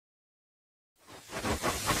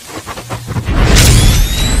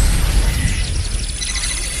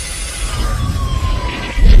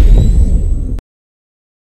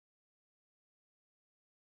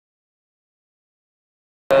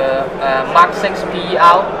Mark 6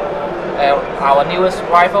 PER, our newest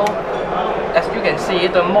rifle. As you can see,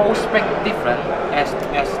 the most big difference as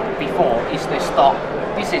before is the stock.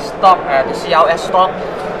 This is stock, the CRS stock.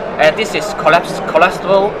 This is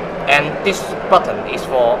collapsible, and this button is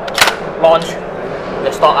for launch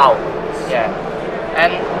the stock out. Yeah,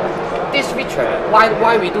 and this feature,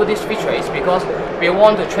 why we do this feature is because we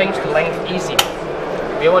want to change the length easily.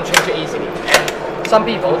 We want to change it easily, and some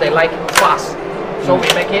people they like fast, so we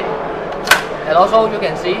make it. And also you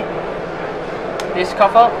can see this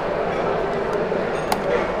cover.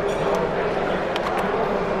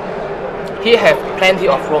 Here have plenty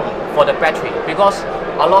of room for the battery, because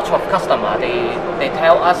a lot of customers they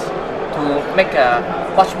tell us to make a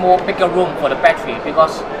much more bigger room for the battery,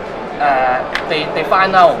 because they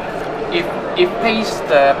find out if place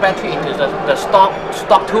the battery into the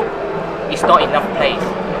stock tube, it's not enough place.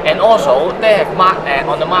 And also they have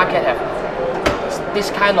on the market have this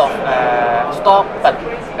kind of stock, but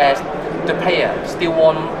the player still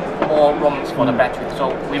want more rooms for the battery,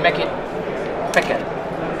 so we make it bigger.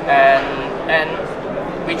 And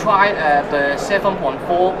we try the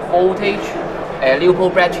 7.4 voltage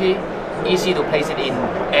Leupold battery, easy to place it in,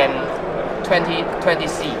 and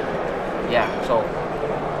 20C. Yeah, so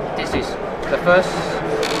this is the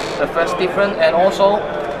first difference. And also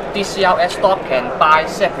this CRS stock can buy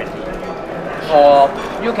separately, or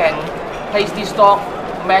you can place this stock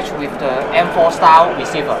match with the M4 style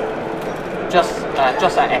receiver.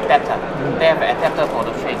 Just an adapter. They have an adapter for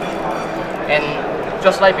the change. And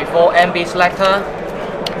just like before, MB selector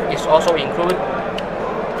is also included,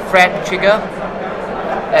 flat trigger,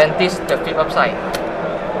 and this the flip up side.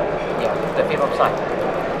 Yeah, the flip up side.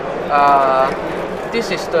 This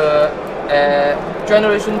is the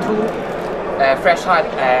generation 2 flash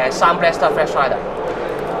hider, sound blaster flash hider,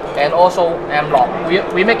 and also M-lock.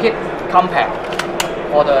 We make it compact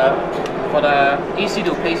for the easy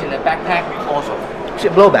to place in the backpack also. Is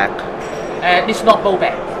it blowback? It's not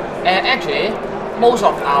blowback. Actually, most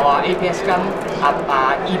of our APS guns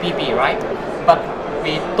are EBB, right? But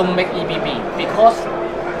we don't make EBB because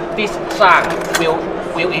this sound will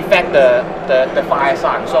affect the fire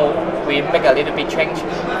sound. So we make a little bit change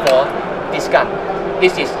for this gun.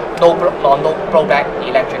 This is no blowback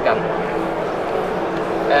electric gun,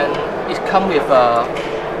 and it comes with a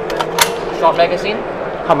short magazine.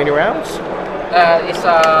 How many rounds? It's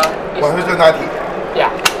 190.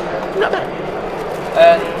 Yeah. Not bad.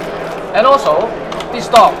 And also this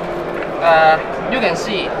stock, you can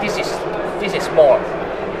see this is small,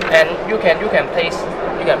 and you can place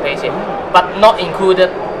it, but not included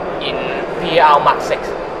in PER Mark 6.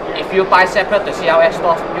 If you buy separate the CRS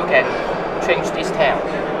stock, you can change this tail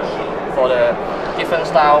for the different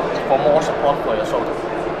style for more support for your shoulder.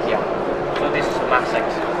 Yeah. So this is Mark 6.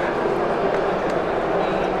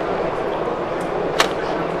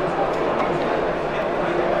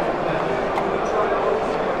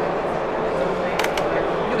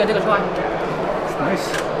 You can take a try. It's nice.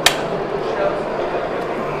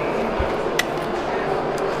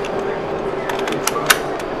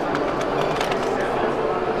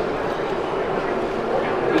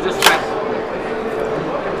 You just press.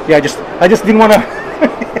 Yeah, I just didn't want to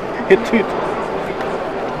hit it.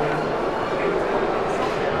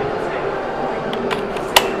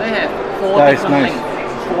 They have four That is different nice.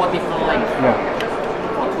 lengths. 4 different lengths. Yeah.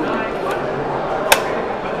 For 2 lengths.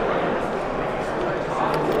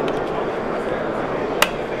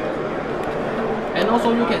 And also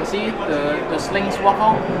you can see the slings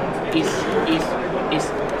waffle is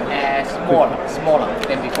smaller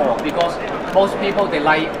than before, because most people they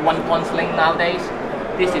like 1-point sling nowadays.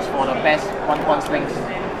 This is for the best 1-point slings.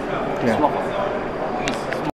 Yeah. Waffle.